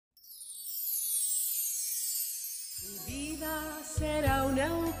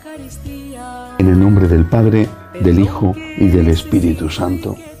En el nombre del Padre, del Hijo y del Espíritu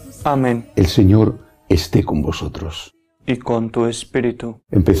Santo. Amén. El Señor esté con vosotros. Y con tu espíritu.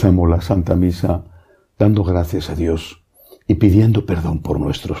 Empezamos la Santa Misa dando gracias a Dios y pidiendo perdón por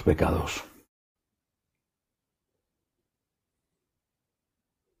nuestros pecados.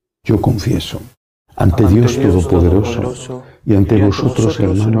 Yo confieso ante Dios Todopoderoso y ante vosotros,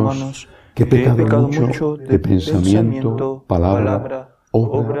 hermanos, que he pecado mucho de pensamiento, palabra,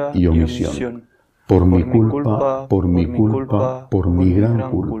 obra y omisión. Por mi culpa, por mi gran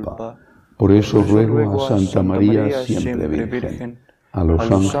culpa. Por eso ruego a Santa María, siempre Virgen, a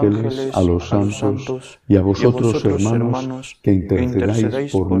los ángeles, a los santos y a vosotros, hermanos, que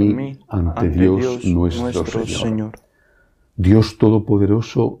intercedáis por mí ante Dios nuestro Señor. Dios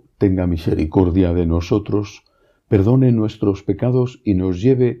Todopoderoso, tenga misericordia de nosotros, perdone nuestros pecados y nos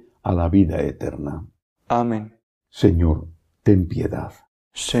lleve a la vida eterna. Amén. Señor, ten piedad.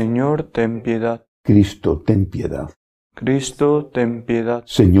 Señor, ten piedad. Cristo, ten piedad. Cristo, ten piedad.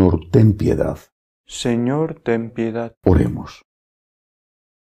 Señor, ten piedad. Señor, ten piedad. Oremos.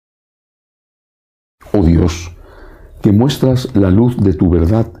 Oh Dios, que muestras la luz de tu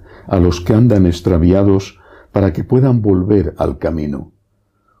verdad a los que andan extraviados para que puedan volver al camino.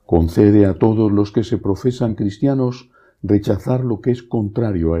 Concede a todos los que se profesan cristianos rechazar lo que es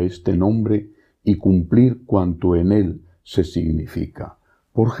contrario a este nombre y cumplir cuanto en él se significa.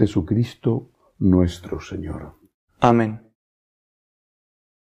 Por Jesucristo nuestro Señor. Amén.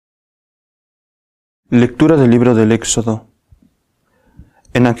 Lectura del libro del Éxodo.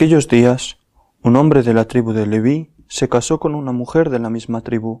 En aquellos días, un hombre de la tribu de Leví se casó con una mujer de la misma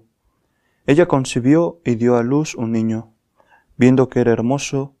tribu. Ella concibió y dio a luz un niño. Viendo que era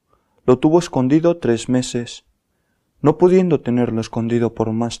hermoso, lo tuvo escondido 3 meses. No pudiendo tenerlo escondido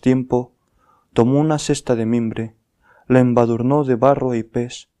por más tiempo, tomó una cesta de mimbre, la embadurnó de barro y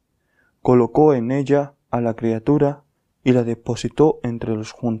pez, colocó en ella a la criatura y la depositó entre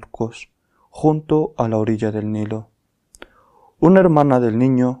los juncos, junto a la orilla del Nilo. Una hermana del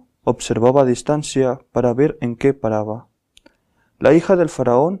niño observaba a distancia para ver en qué paraba. La hija del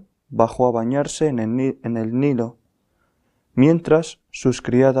faraón bajó a bañarse en el Nilo, mientras sus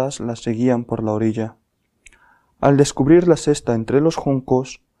criadas la seguían por la orilla. Al descubrir la cesta entre los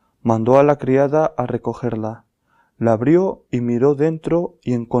juncos, mandó a la criada a recogerla. La abrió y miró dentro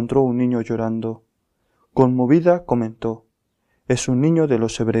y encontró un niño llorando. Conmovida comentó: «Es un niño de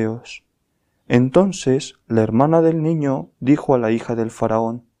los hebreos». Entonces la hermana del niño dijo a la hija del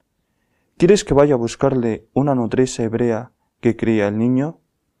faraón: «¿Quieres que vaya a buscarle una nodriza hebrea que cría el niño?».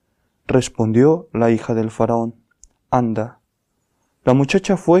 Respondió la hija del faraón: «Anda». La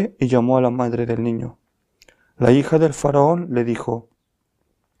muchacha fue y llamó a la madre del niño. La hija del faraón le dijo: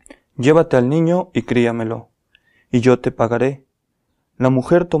 «Llévate al niño y críamelo, y yo te pagaré». La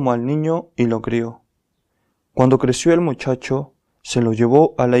mujer tomó al niño y lo crió. Cuando creció el muchacho, se lo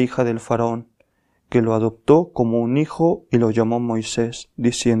llevó a la hija del faraón, que lo adoptó como un hijo y lo llamó Moisés,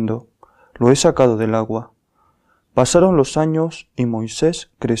 diciendo: «Lo he sacado del agua». Pasaron los años y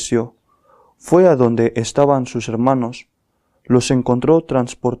Moisés creció. Fue a donde estaban sus hermanos, los encontró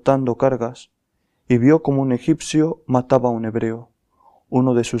transportando cargas, y vio como un egipcio mataba a un hebreo,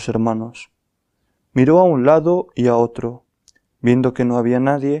 uno de sus hermanos. Miró a un lado y a otro. Viendo que no había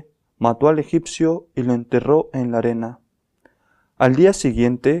nadie, mató al egipcio y lo enterró en la arena. Al día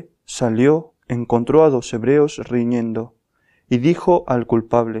siguiente salió, encontró a 2 hebreos riñendo, y dijo al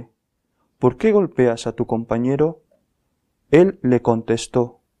culpable: «¿Por qué golpeas a tu compañero?». Él le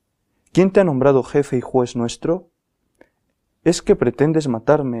contestó: «¿Quién te ha nombrado jefe y juez nuestro? ¿Es que pretendes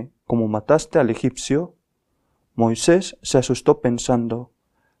matarme como mataste al egipcio?». Moisés se asustó pensando: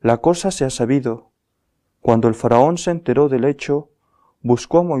 «La cosa se ha sabido». Cuando el faraón se enteró del hecho,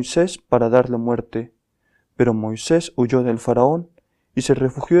 buscó a Moisés para darle muerte, pero Moisés huyó del faraón y se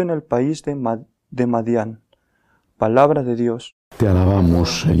refugió en el país de Madián. Palabra de Dios. Te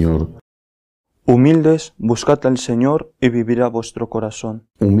alabamos, Señor. Humildes, buscad al Señor y vivirá vuestro corazón.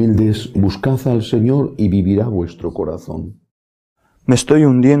 Humildes, buscad al Señor y vivirá vuestro corazón. Me estoy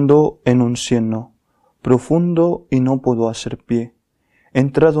hundiendo en un cieno, profundo y no puedo hacer pie. He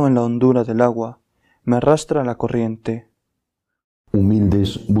entrado en la hondura del agua, me arrastra la corriente.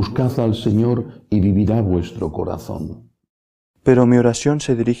 Humildes, buscad al Señor y vivirá vuestro corazón. Pero mi oración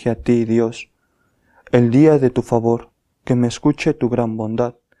se dirige a ti, Dios, el día de tu favor, que me escuche tu gran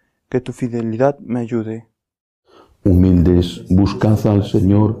bondad, que tu fidelidad me ayude. Humildes, buscad al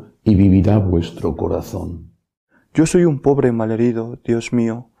Señor y vivirá vuestro corazón. Yo soy un pobre malherido, Dios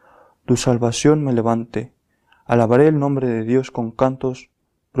mío, tu salvación me levante. Alabaré el nombre de Dios con cantos,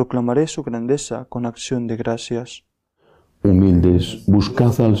 proclamaré su grandeza con acción de gracias. Humildes,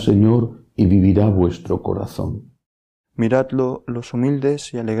 buscad al Señor y vivirá vuestro corazón. Miradlo los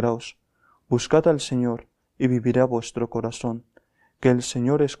humildes y alegraos. Buscad al Señor y vivirá vuestro corazón, que el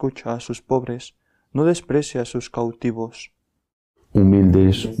Señor escucha a sus pobres, no desprecia a sus cautivos.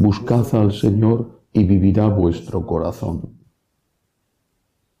 Humildes, buscad al Señor y vivirá vuestro corazón.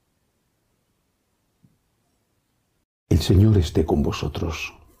 El Señor esté con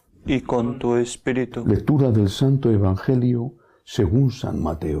vosotros. Y con tu espíritu. Lectura del Santo Evangelio según San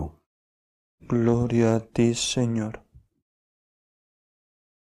Mateo. Gloria a ti, Señor.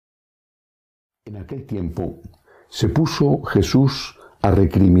 En aquel tiempo se puso Jesús a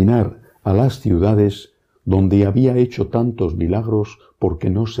recriminar a las ciudades donde había hecho tantos milagros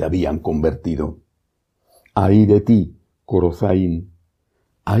porque no se habían convertido. ¡Ay de ti, Corozaín!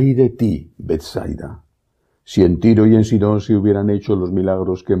 ¡Ay de ti, Betsaida! Si en Tiro y en Sidón se hubieran hecho los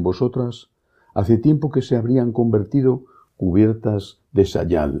milagros que en vosotras, hace tiempo que se habrían convertido cubiertas de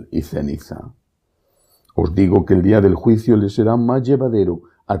sayal y ceniza. Os digo que el día del juicio les será más llevadero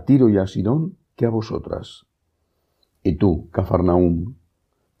a Tiro y a Sidón que a vosotras. Y tú, Cafarnaúm,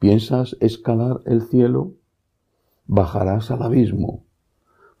 ¿piensas escalar el cielo? Bajarás al abismo,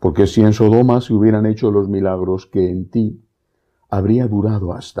 porque si en Sodoma se hubieran hecho los milagros que en ti, habría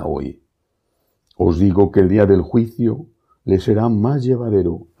durado hasta hoy. Os digo que el día del juicio le será más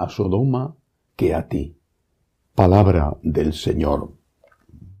llevadero a Sodoma que a ti. Palabra del Señor.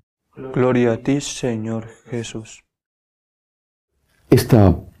 Gloria a ti, Señor Jesús.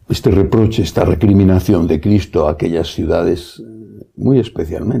 Este reproche, esta recriminación de Cristo a aquellas ciudades, muy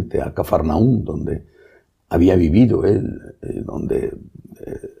especialmente a Cafarnaúm, donde había vivido él, donde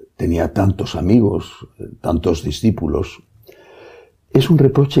tenía tantos amigos, tantos discípulos, es un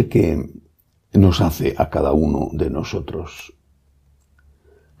reproche que nos hace a cada uno de nosotros.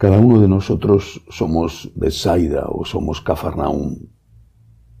 Cada uno de nosotros somos Betsaida o somos Cafarnaúm,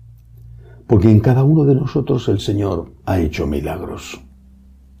 porque en cada uno de nosotros el Señor ha hecho milagros.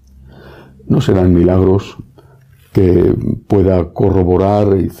 No serán milagros que pueda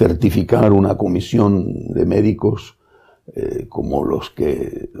corroborar y certificar una comisión de médicos como los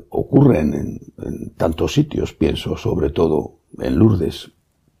que ocurren en tantos sitios, pienso sobre todo en Lourdes.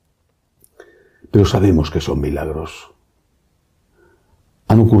 Pero sabemos que son milagros.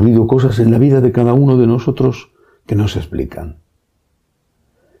 Han ocurrido cosas en la vida de cada uno de nosotros que no se explican.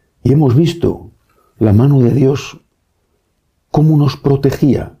 Y hemos visto la mano de Dios, cómo nos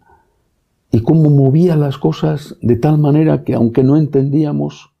protegía y cómo movía las cosas de tal manera que, aunque no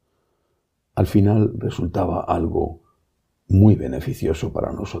entendíamos, al final resultaba algo muy beneficioso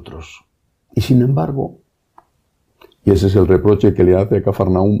para nosotros. Y sin embargo, y ese es el reproche que le hace a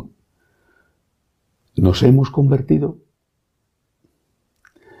Cafarnaúm, ¿nos hemos convertido?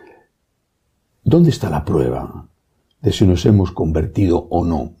 ¿Dónde está la prueba de si nos hemos convertido o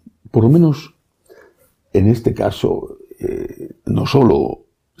no? Por lo menos, en este caso, no solo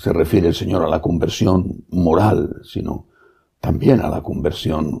se refiere el Señor a la conversión moral, sino también a la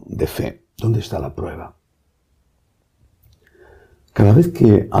conversión de fe. ¿Dónde está la prueba? Cada vez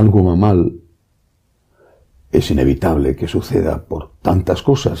que algo va mal, es inevitable que suceda por tantas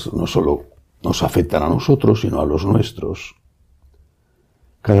cosas, no solo nos afectan a nosotros, sino a los nuestros.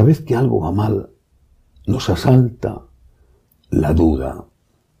 Cada vez que algo va mal, nos asalta la duda,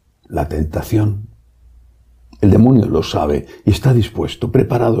 la tentación. El demonio lo sabe y está dispuesto,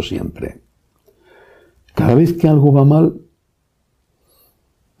 preparado siempre. Cada vez que algo va mal,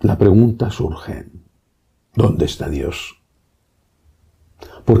 la pregunta surge: ¿dónde está Dios?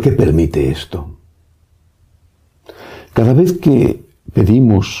 ¿Por qué permite esto? Cada vez que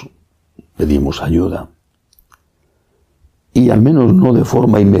pedimos ayuda y al menos no de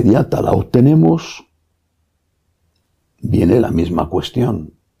forma inmediata la obtenemos, viene la misma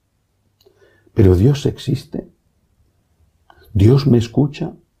cuestión. ¿Pero Dios existe? ¿Dios me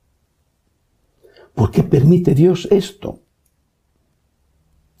escucha? ¿Por qué permite Dios esto?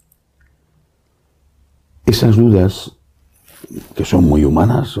 Esas dudas, que son muy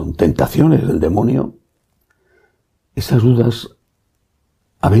humanas, son tentaciones del demonio, esas dudas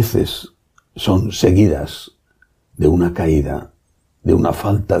a veces son seguidas de una caída, de una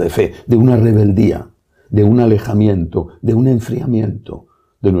falta de fe, de una rebeldía, de un alejamiento, de un enfriamiento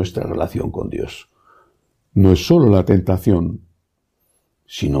de nuestra relación con Dios. No es solo la tentación,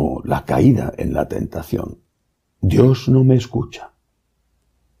 sino la caída en la tentación. Dios no me escucha,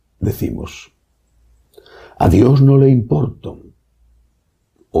 decimos. A Dios no le importo.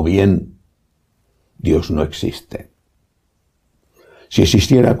 O bien, Dios no existe. Si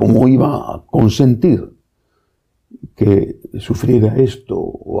existiera, ¿cómo iba a consentir que sufriera esto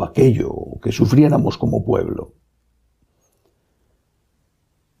o aquello, o que sufriéramos como pueblo?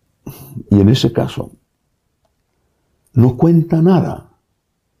 Y en ese caso, no cuenta nada,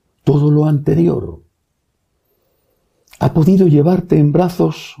 todo lo anterior. Ha podido llevarte en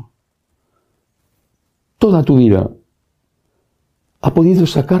brazos toda tu vida. Ha podido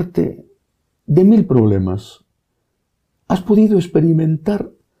sacarte de 1000 problemas. Has podido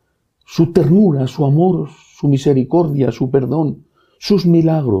experimentar su ternura, su amor, su misericordia, su perdón, sus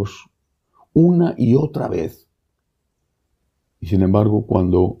milagros, una y otra vez. Y sin embargo,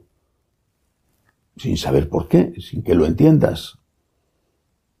 cuando, sin saber por qué, sin que lo entiendas,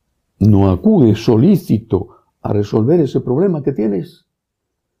 no acudes solícito a resolver ese problema que tienes,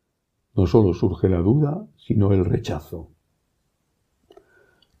 no solo surge la duda, sino el rechazo.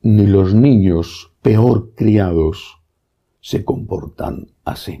 Ni los niños peor criados se comportan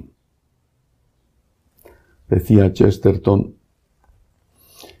así. Decía Chesterton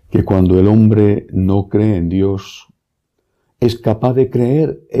que cuando el hombre no cree en Dios, es capaz de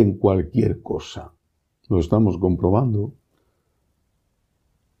creer en cualquier cosa. Lo estamos comprobando.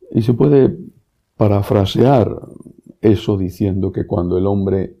 Y se puede parafrasear eso diciendo que cuando el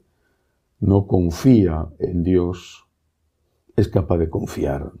hombre no confía en Dios, es capaz de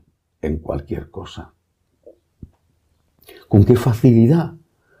confiar en cualquier cosa. ¿Con qué facilidad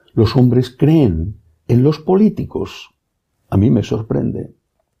los hombres creen en los políticos? A mí me sorprende.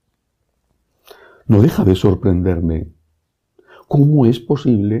 No deja de sorprenderme. ¿Cómo es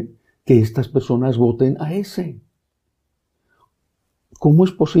posible que estas personas voten a ese? ¿Cómo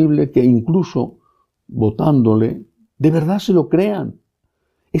es posible que incluso votándole, de verdad se lo crean?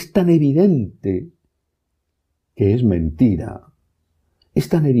 Es tan evidente que es mentira. Es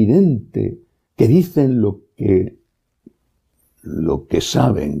tan evidente que dicen lo que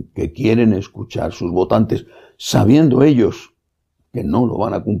saben, que quieren escuchar sus votantes, sabiendo ellos que no lo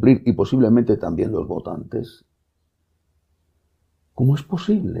van a cumplir y posiblemente también los votantes. ¿Cómo es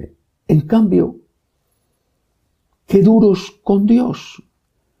posible? En cambio, qué duros con Dios,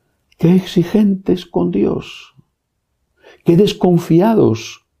 qué exigentes con Dios, qué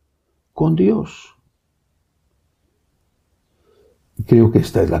desconfiados con Dios. Creo que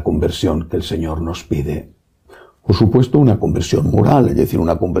esta es la conversión que el Señor nos pide. Por supuesto, una conversión moral, es decir,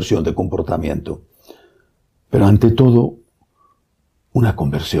 una conversión de comportamiento. Pero ante todo, una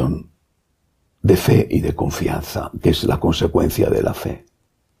conversión de fe y de confianza, que es la consecuencia de la fe.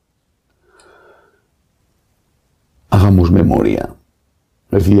 Hagamos memoria.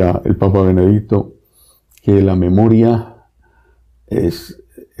 Decía el Papa Benedicto que la memoria es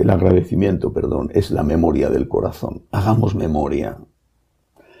el agradecimiento, es la memoria del corazón. Hagamos memoria.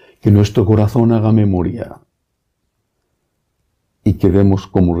 Que nuestro corazón haga memoria y que demos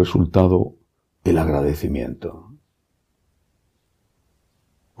como resultado el agradecimiento.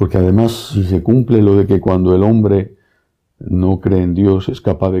 Porque además, si se cumple lo de que cuando el hombre no cree en Dios es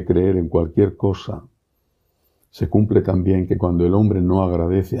capaz de creer en cualquier cosa, se cumple también que cuando el hombre no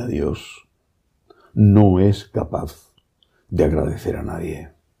agradece a Dios, no es capaz de agradecer a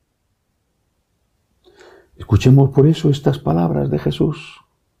nadie. Escuchemos por eso estas palabras de Jesús.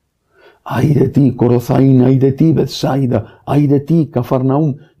 Ay de ti, Corozaín, ay de ti, Betsaida, ay de ti,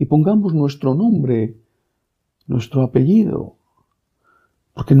 Cafarnaúm, y pongamos nuestro nombre, nuestro apellido,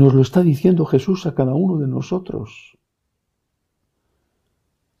 porque nos lo está diciendo Jesús a cada uno de nosotros.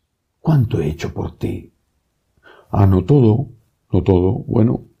 ¿Cuánto he hecho por ti? No todo,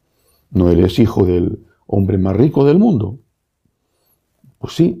 bueno, no eres hijo del hombre más rico del mundo.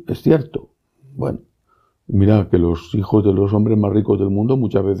 Pues sí, es cierto. Bueno, mira que los hijos de los hombres más ricos del mundo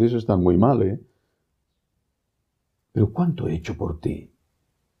muchas veces están muy mal, ¿eh? Pero ¿cuánto he hecho por ti?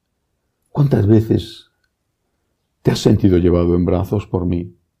 ¿Cuántas veces te has sentido llevado en brazos por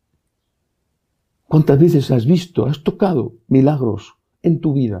mí? ¿Cuántas veces has visto, has tocado milagros en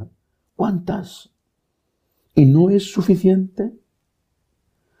tu vida? ¿Cuántas? ¿Y no es suficiente?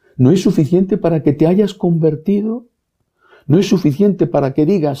 ¿No es suficiente para que te hayas convertido? ¿No es suficiente para que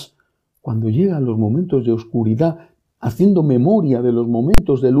digas, cuando llegan los momentos de oscuridad, haciendo memoria de los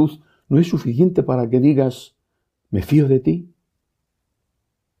momentos de luz, no es suficiente para que digas, me fío de ti?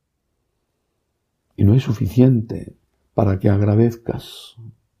 Y no es suficiente para que agradezcas.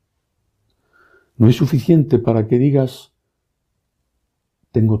 No es suficiente para que digas,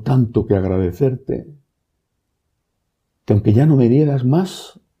 tengo tanto que agradecerte, que aunque ya no me dieras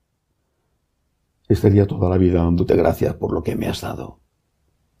más, estaría toda la vida dándote gracias por lo que me has dado.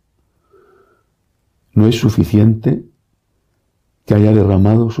 ¿No es suficiente que haya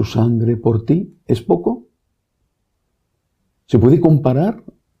derramado su sangre por ti? ¿Es poco? ¿Se puede comparar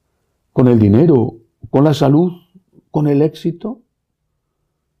con el dinero, con la salud, con el éxito?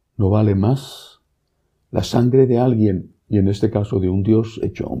 ¿No vale más la sangre de alguien, y en este caso de un Dios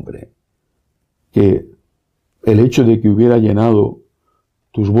hecho hombre, que el hecho de que hubiera llenado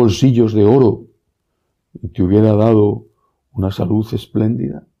tus bolsillos de oro y te hubiera dado una salud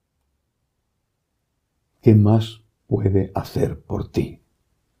espléndida, ¿qué más puede hacer por ti?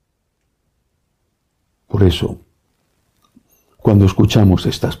 Por eso, cuando escuchamos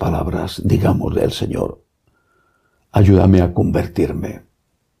estas palabras, digámosle al Señor: ayúdame a convertirme.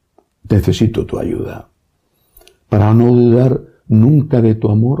 Necesito tu ayuda para no dudar nunca de tu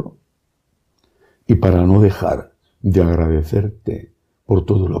amor y para no dejar de agradecerte por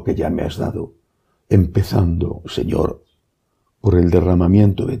todo lo que ya me has dado, empezando, Señor, por el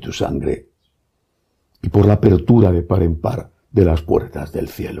derramamiento de tu sangre y por la apertura de par en par de las puertas del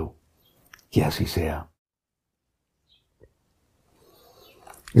cielo. Que así sea.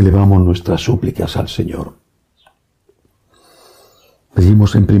 Elevamos nuestras súplicas al Señor.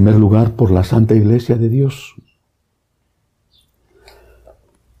 Pedimos en primer lugar por la Santa Iglesia de Dios.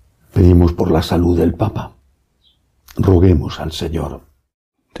 Pedimos por la salud del Papa. Roguemos al Señor.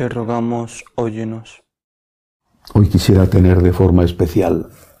 Te rogamos, óyenos. Hoy quisiera tener de forma especial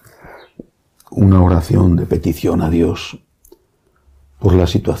una oración de petición a Dios por la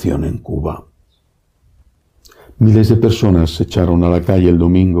situación en Cuba. Miles de personas se echaron a la calle el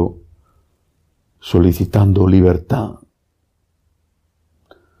domingo solicitando libertad,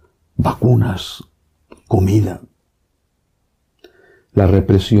 vacunas, comida. La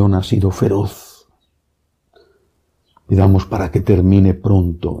represión ha sido feroz. Pidamos para que termine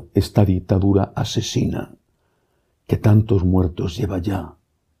pronto esta dictadura asesina que tantos muertos lleva ya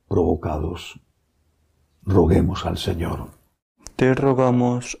provocados. Roguemos al Señor. Te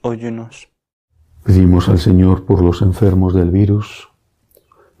rogamos, óyenos. Pedimos al Señor por los enfermos del virus,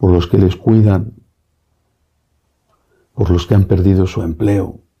 por los que les cuidan, por los que han perdido su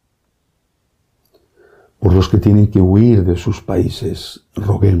empleo, por los que tienen que huir de sus países.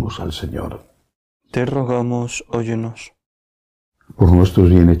 Roguemos al Señor. Te rogamos, óyenos. Por nuestros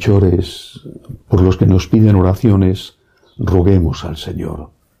bienhechores, por los que nos piden oraciones, roguemos al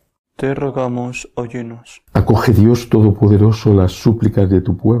Señor. Te rogamos, óyenos. Acoge, Dios Todopoderoso, las súplicas de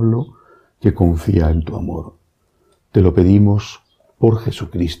tu pueblo que confía en tu amor. Te lo pedimos por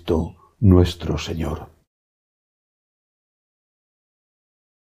Jesucristo nuestro Señor.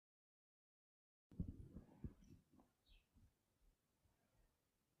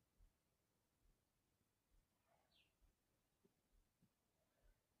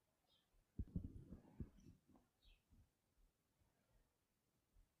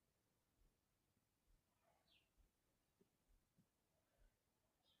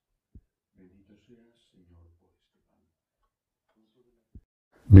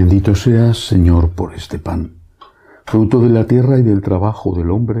 Bendito seas, Señor, por este pan, fruto de la tierra y del trabajo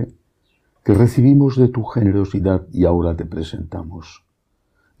del hombre, que recibimos de tu generosidad y ahora te presentamos.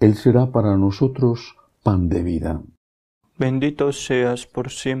 Él será para nosotros pan de vida. Bendito seas por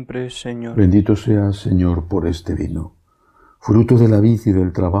siempre, Señor. Bendito seas, Señor, por este vino, fruto de la vid y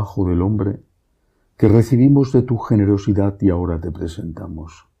del trabajo del hombre, que recibimos de tu generosidad y ahora te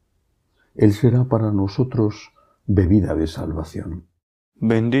presentamos. Él será para nosotros bebida de salvación.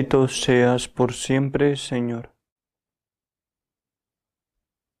 Bendito seas por siempre, Señor.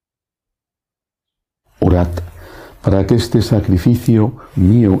 Orad para que este sacrificio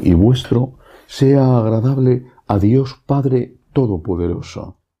mío y vuestro sea agradable a Dios Padre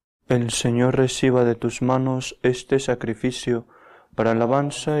Todopoderoso. El Señor reciba de tus manos este sacrificio para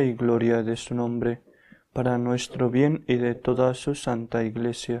alabanza y gloria de su nombre, para nuestro bien y de toda su santa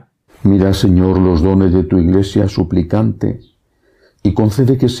Iglesia. Mira, Señor, los dones de tu Iglesia suplicante y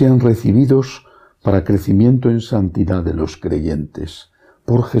concede que sean recibidos para crecimiento en santidad de los creyentes.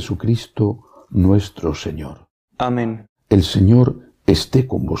 Por Jesucristo nuestro Señor. Amén. El Señor esté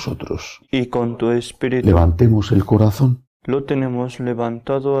con vosotros. Y con tu espíritu. Levantemos el corazón. Lo tenemos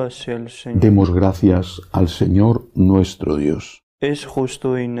levantado hacia el Señor. Demos gracias al Señor nuestro Dios. Es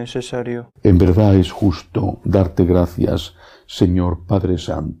justo y necesario. En verdad es justo darte gracias, Señor Padre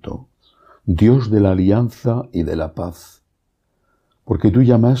Santo, Dios de la alianza y de la paz, porque tú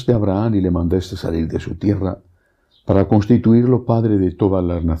llamaste a Abraham y le mandaste salir de su tierra para constituirlo padre de todas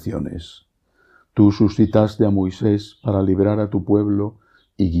las naciones. Tú suscitaste a Moisés para liberar a tu pueblo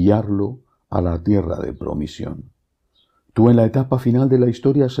y guiarlo a la tierra de promisión. Tú en la etapa final de la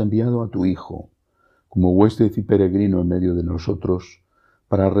historia has enviado a tu Hijo, como huésped y peregrino en medio de nosotros,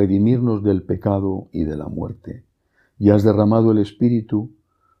 para redimirnos del pecado y de la muerte, y has derramado el Espíritu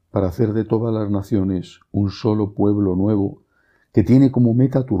para hacer de todas las naciones un solo pueblo nuevo, que tiene como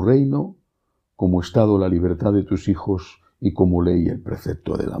meta tu reino, como estado la libertad de tus hijos y como ley el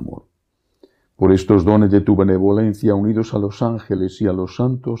precepto del amor. Por estos dones de tu benevolencia, unidos a los ángeles y a los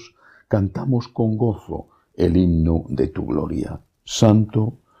santos, cantamos con gozo el himno de tu gloria.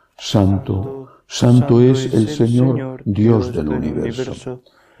 Santo, santo, santo es el Señor, Dios del universo.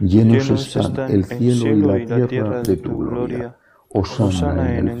 Llenos están el cielo y la tierra de tu gloria.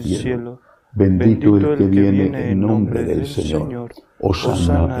 Hosana en el cielo. Bendito el que viene en nombre del Señor.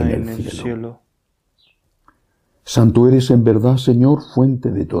 Hosana en el cielo. Santo eres en verdad, Señor, fuente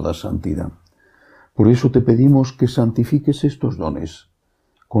de toda santidad. Por eso te pedimos que santifiques estos dones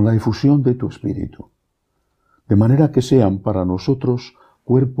con la efusión de tu Espíritu, de manera que sean para nosotros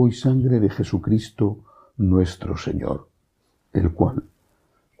cuerpo y sangre de Jesucristo nuestro Señor, el cual,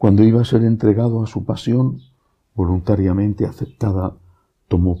 cuando iba a ser entregado a su pasión, voluntariamente aceptada,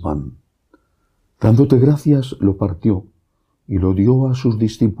 tomó pan. Dándote gracias, lo partió y lo dio a sus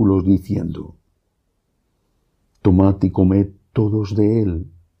discípulos diciendo: Tomad y comed todos de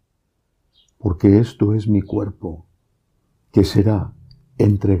él, porque esto es mi cuerpo, que será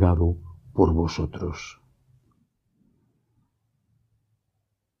entregado por vosotros.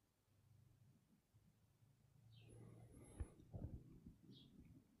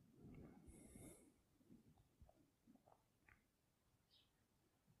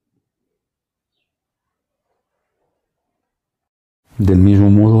 Del mismo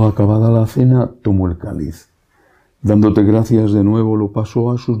modo, acabada la cena, tomó el cáliz. Dándote gracias de nuevo, lo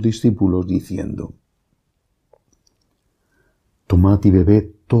pasó a sus discípulos, diciendo: Tomad y bebed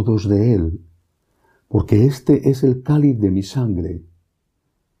todos de él, porque este es el cáliz de mi sangre,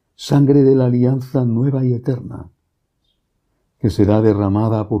 sangre de la alianza nueva y eterna, que será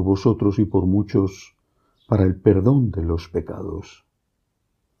derramada por vosotros y por muchos para el perdón de los pecados.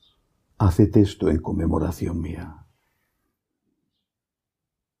 Haced esto en conmemoración mía.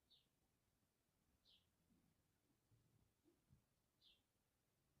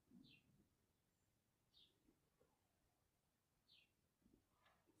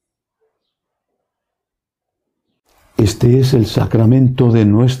 Este es el sacramento de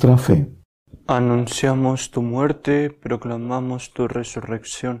nuestra fe. Anunciamos tu muerte, proclamamos tu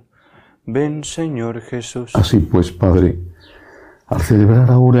resurrección. Ven, Señor Jesús. Así pues, Padre, al celebrar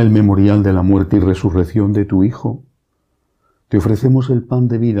ahora el memorial de la muerte y resurrección de tu Hijo, te ofrecemos el pan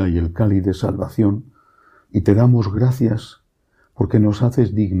de vida y el cáliz de salvación, y te damos gracias porque nos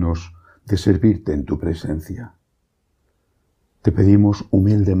haces dignos de servirte en tu presencia. Te pedimos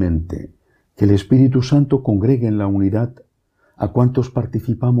humildemente que el Espíritu Santo congregue en la unidad a cuantos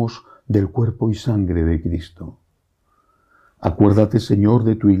participamos del cuerpo y sangre de Cristo. Acuérdate, Señor,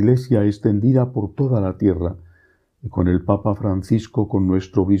 de tu Iglesia extendida por toda la tierra, y con el Papa Francisco, con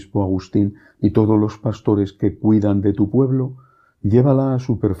nuestro obispo Agustín y todos los pastores que cuidan de tu pueblo, llévala a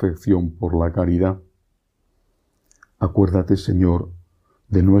su perfección por la caridad. Acuérdate, Señor,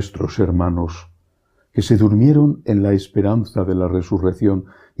 de nuestros hermanos que se durmieron en la esperanza de la resurrección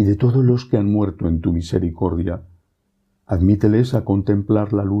y de todos los que han muerto en tu misericordia. Admíteles a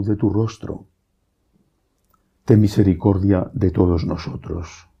contemplar la luz de tu rostro. Ten misericordia de todos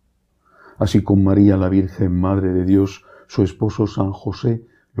nosotros. Así con María la Virgen, Madre de Dios, su esposo San José,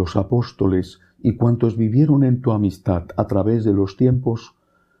 los apóstoles y cuantos vivieron en tu amistad a través de los tiempos,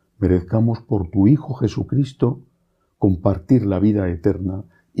 merezcamos por tu Hijo Jesucristo compartir la vida eterna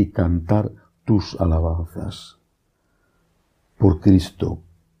y cantar tus alabanzas. Por Cristo,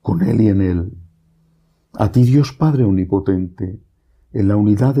 con Él y en Él, a ti Dios Padre Omnipotente, en la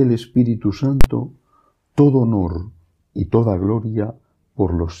unidad del Espíritu Santo, todo honor y toda gloria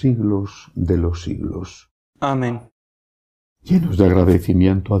por los siglos de los siglos. Amén. Llenos de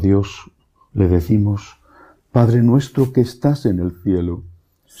agradecimiento a Dios, le decimos: Padre nuestro que estás en el cielo,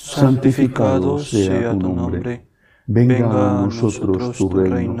 santificado sea tu nombre. Venga a nosotros tu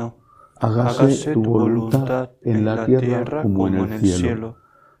reino. Hágase tu voluntad en la tierra como en el cielo.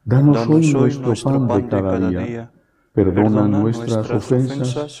 Danos hoy nuestro pan de cada día. Perdona nuestras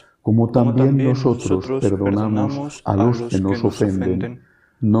ofensas, como también nosotros perdonamos a los que nos ofenden.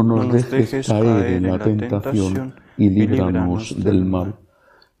 No nos dejes caer en la tentación y líbranos del mal.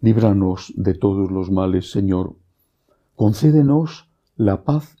 Líbranos de todos los males, Señor. Concédenos la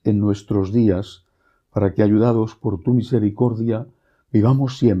paz en nuestros días, para que, ayudados por tu misericordia,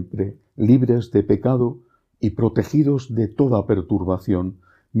 vivamos siempre libres de pecado y protegidos de toda perturbación,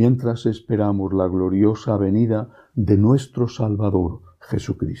 mientras esperamos la gloriosa venida de nuestro Salvador,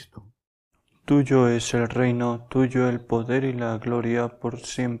 Jesucristo. Tuyo es el reino, tuyo el poder y la gloria por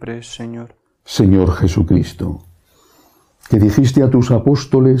siempre, Señor. Señor Jesucristo, que dijiste a tus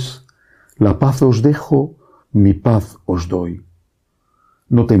apóstoles: la paz os dejo, mi paz os doy.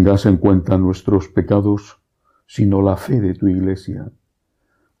 No tengas en cuenta nuestros pecados, sino la fe de tu Iglesia.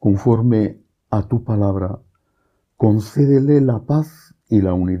 Conforme a tu palabra, concédele la paz y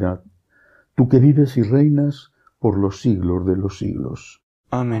la unidad, tú que vives y reinas por los siglos de los siglos.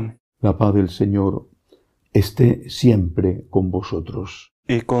 Amén. La paz del Señor esté siempre con vosotros.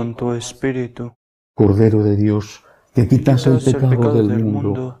 Y con tu espíritu. Cordero de Dios, que quitas el pecado del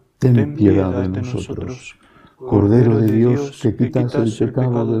mundo, ten piedad de nosotros. Cordero de Dios, que quitas el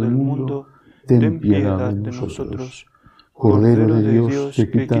pecado del mundo, ten piedad de nosotros. Cordero de Dios, que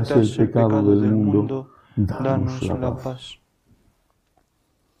quitas el pecado del mundo, danos la paz.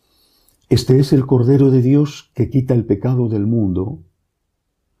 Este es el Cordero de Dios que quita el pecado del mundo.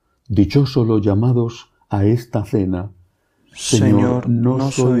 Dichosos los llamados a esta cena. Señor, no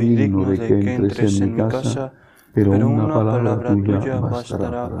soy digno de que entres en mi casa, pero una palabra tuya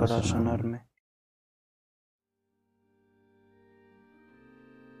bastará para sanarme.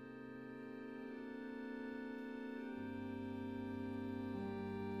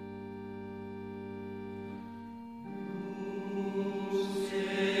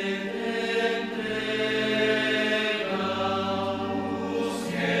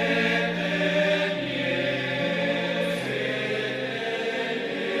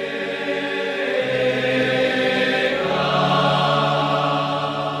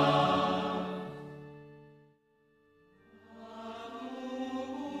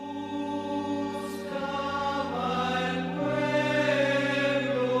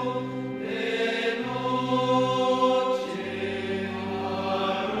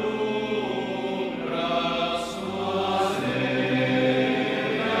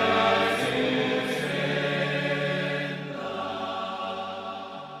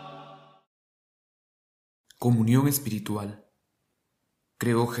 Comunión espiritual.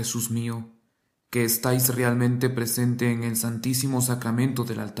 Creo, Jesús mío, que estáis realmente presente en el Santísimo Sacramento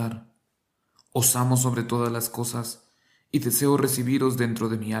del altar. Os amo sobre todas las cosas y deseo recibiros dentro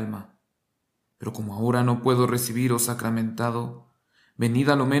de mi alma. Pero como ahora no puedo recibiros sacramentado, venid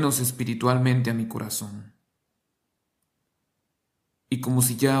a lo menos espiritualmente a mi corazón. Y como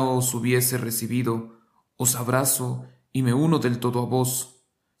si ya os hubiese recibido, os abrazo y me uno del todo a vos.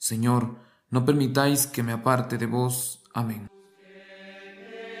 Señor, no permitáis que me aparte de vos. Amén.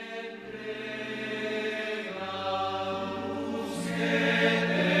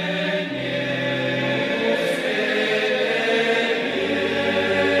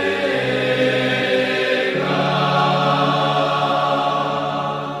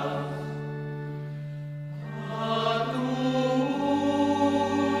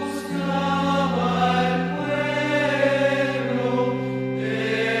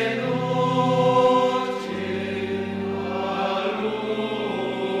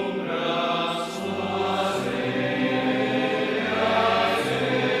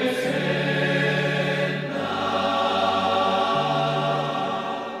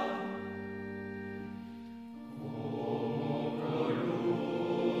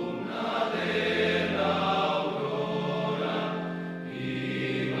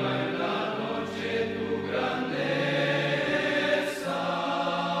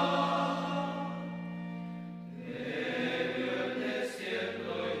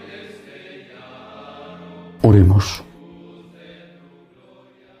 Oremos.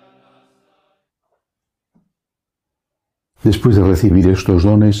 Después de recibir estos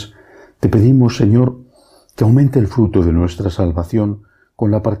dones, te pedimos, Señor, que aumente el fruto de nuestra salvación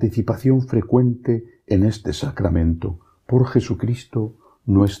con la participación frecuente en este sacramento, por Jesucristo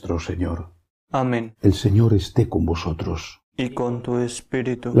nuestro Señor. Amén. El Señor esté con vosotros. Y con tu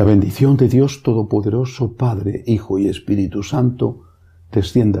espíritu. La bendición de Dios Todopoderoso, Padre, Hijo y Espíritu Santo,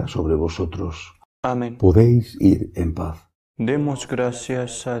 descienda sobre vosotros. Amén. Podéis ir en paz. Demos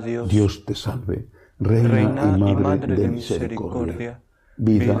gracias a Dios. Dios te salve, Reina y Madre de misericordia,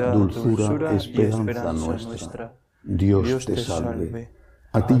 vida, dulzura, esperanza nuestra. Dios te salve.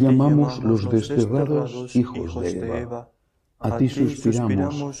 A ti llamamos los desterrados hijos de Eva. A ti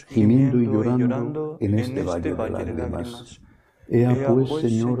suspiramos, gimiendo y llorando en este valle de lágrimas. Ea pues,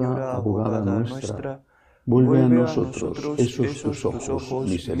 Señora, abogada nuestra, vuelve a nosotros esos tus ojos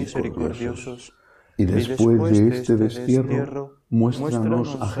misericordiosos. Y después de este destierro,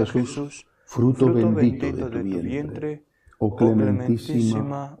 muéstranos a Jesús, fruto bendito de tu vientre, oh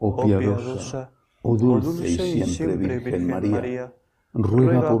clementísima, oh piadosa, oh dulce y siempre Virgen María,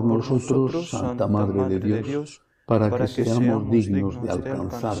 ruega por nosotros, Santa Madre de Dios, para que seamos dignos de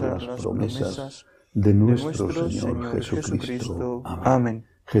alcanzar las promesas de nuestro Señor Jesucristo. Amén.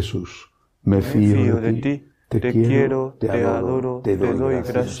 Jesús, me fío de ti, te quiero, te adoro, te doy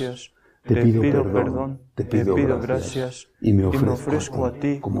gracias. Te pido perdón, te pido gracias y me ofrezco a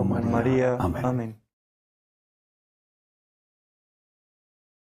ti como María. Amén.